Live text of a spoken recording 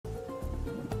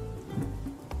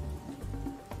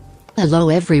Hello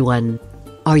everyone.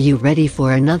 Are you ready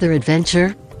for another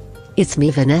adventure? It's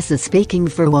me Vanessa speaking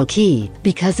for Woki,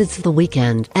 because it's the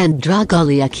weekend and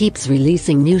Dragalia keeps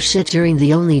releasing new shit during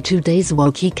the only 2 days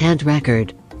Woki can't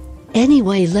record.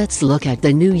 Anyway, let's look at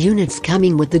the new units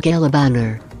coming with the Gala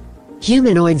banner.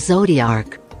 Humanoid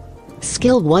Zodiac.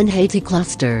 Skill 1 Haiti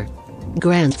Cluster.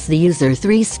 Grants the user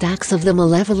 3 stacks of the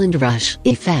Malevolent Rush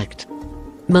effect.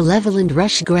 Malevolent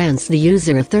Rush grants the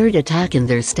user a third attack in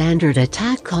their standard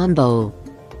attack combo.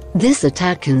 This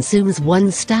attack consumes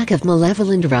 1 stack of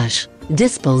Malevolent Rush,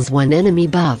 dispels 1 enemy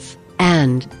buff,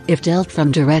 and, if dealt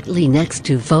from directly next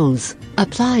to foes,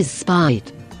 applies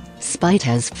Spite. Spite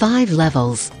has 5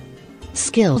 levels.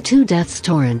 Skill 2 Death's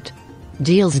Torrent.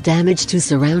 Deals damage to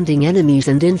surrounding enemies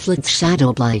and inflicts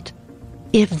Shadow Blight.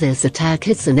 If this attack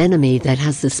hits an enemy that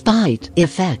has the Spite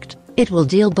effect, it will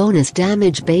deal bonus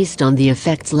damage based on the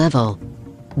effect's level.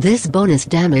 This bonus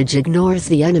damage ignores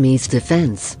the enemy's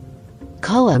defense.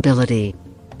 Co-ability.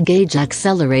 Gauge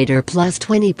Accelerator plus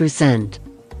 20%.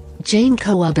 Chain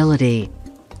Co-ability.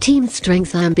 Team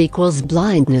Strength Amp equals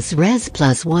Blindness Res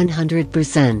plus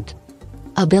 100%.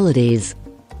 Abilities.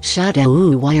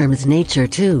 Shadow Worm's Nature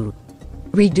 2.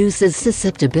 Reduces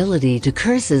susceptibility to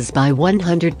curses by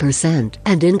 100%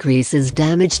 and increases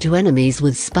damage to enemies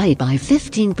with Spite by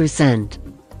 15%.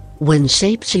 When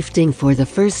shapeshifting for the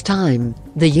first time,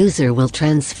 the user will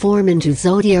transform into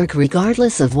Zodiac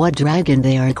regardless of what dragon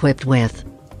they are equipped with.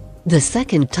 The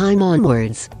second time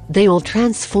onwards, they will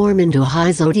transform into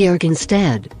High Zodiac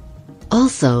instead.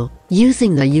 Also,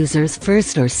 using the user's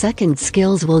first or second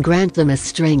skills will grant them a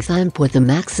Strength Amp with a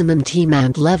maximum Team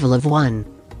Amp level of 1.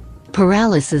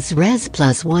 Paralysis Res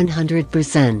plus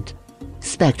 100%.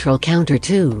 Spectral Counter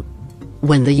 2.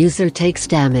 When the user takes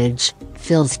damage,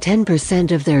 fills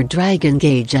 10% of their dragon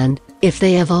gauge and, if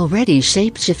they have already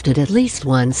shapeshifted at least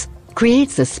once,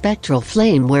 creates a spectral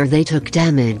flame where they took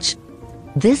damage.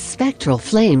 This spectral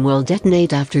flame will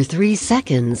detonate after 3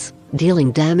 seconds,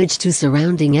 dealing damage to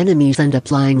surrounding enemies and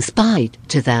applying Spite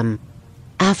to them.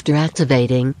 After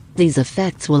activating, these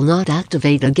effects will not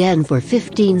activate again for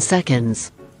 15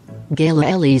 seconds. Gala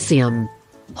Elysium.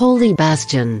 Holy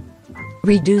Bastion.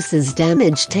 Reduces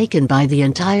damage taken by the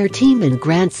entire team and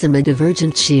grants them a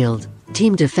Divergent Shield,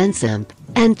 Team Defense Amp,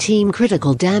 and Team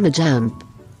Critical Damage Amp.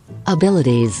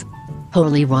 Abilities.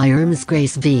 Holy Worm's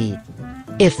Grace V.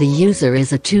 If the user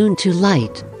is attuned to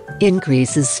light,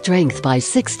 increases strength by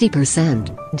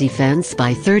 60%, defense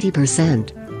by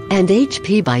 30%, and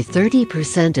HP by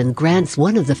 30% and grants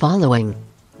one of the following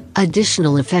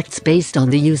additional effects based on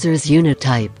the user's unit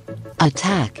type.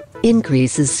 Attack,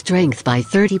 increases strength by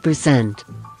 30%.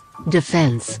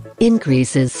 Defense,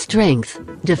 increases strength,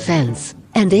 defense,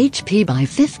 and HP by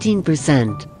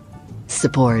 15%.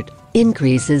 Support,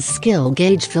 increases skill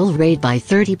gauge fill rate by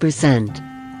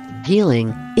 30%.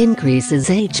 Healing, increases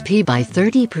HP by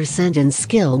 30% and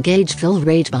skill gauge fill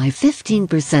rate by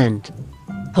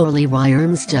 15%. Holy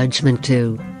Worm's Judgment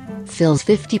 2. Fills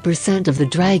 50% of the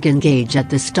dragon gauge at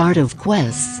the start of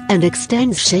quests and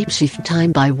extends shapeshift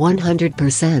time by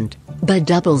 100%, but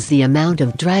doubles the amount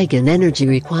of dragon energy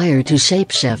required to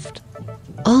shapeshift.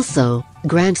 Also,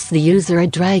 grants the user a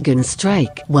dragon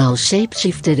strike while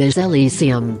shapeshifted as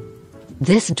Elysium.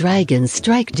 This dragon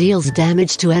strike deals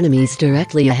damage to enemies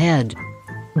directly ahead.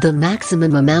 The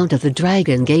maximum amount of the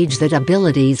dragon gauge that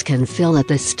abilities can fill at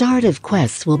the start of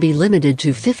quests will be limited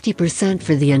to 50%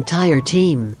 for the entire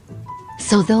team.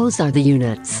 So those are the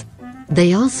units.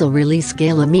 They also release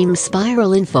Gala meme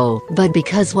spiral info, but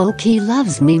because Woki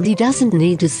loves meme he doesn't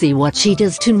need to see what she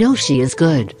does to know she is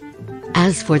good.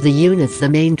 As for the units, the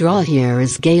main draw here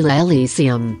is Gala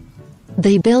Elysium.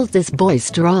 They built this boy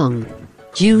strong.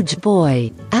 Huge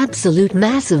boy, absolute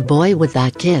massive boy with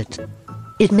that kit.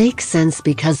 It makes sense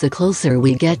because the closer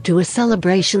we get to a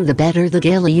celebration the better the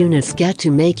Gala units get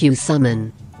to make you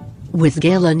summon. With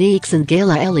Gala Neeks and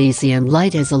Gala Elysium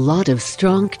Light has a lot of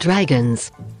strong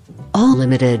dragons. All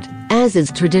limited, as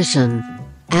is tradition.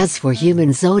 As for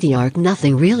Human Zodiac,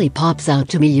 nothing really pops out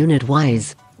to me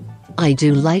unit-wise. I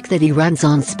do like that he runs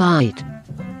on Spite.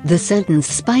 The sentence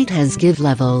 "Spite has give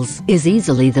levels" is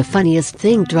easily the funniest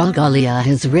thing Dragalia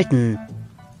has written.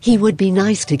 He would be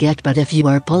nice to get, but if you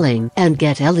are pulling and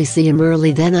get Elysium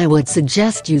early, then I would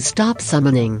suggest you stop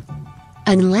summoning.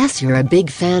 Unless you're a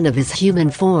big fan of his human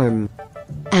form.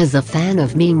 As a fan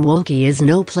of meme, Woki is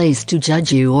no place to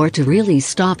judge you or to really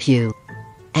stop you.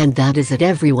 And that is it,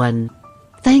 everyone.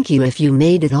 Thank you if you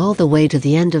made it all the way to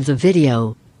the end of the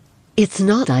video. It's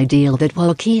not ideal that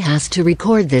Woki has to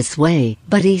record this way,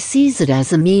 but he sees it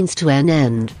as a means to an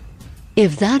end.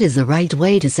 If that is the right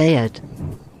way to say it.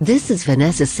 This is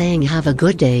Vanessa saying have a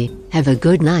good day, have a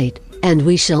good night, And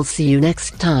we shall see you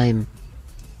next time.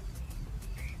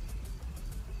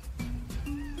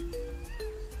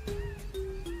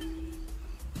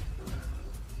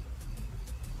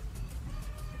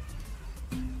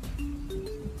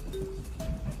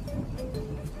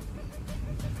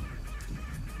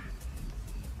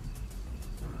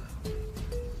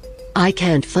 I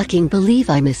can't fucking believe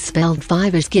I misspelled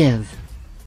 5 as give.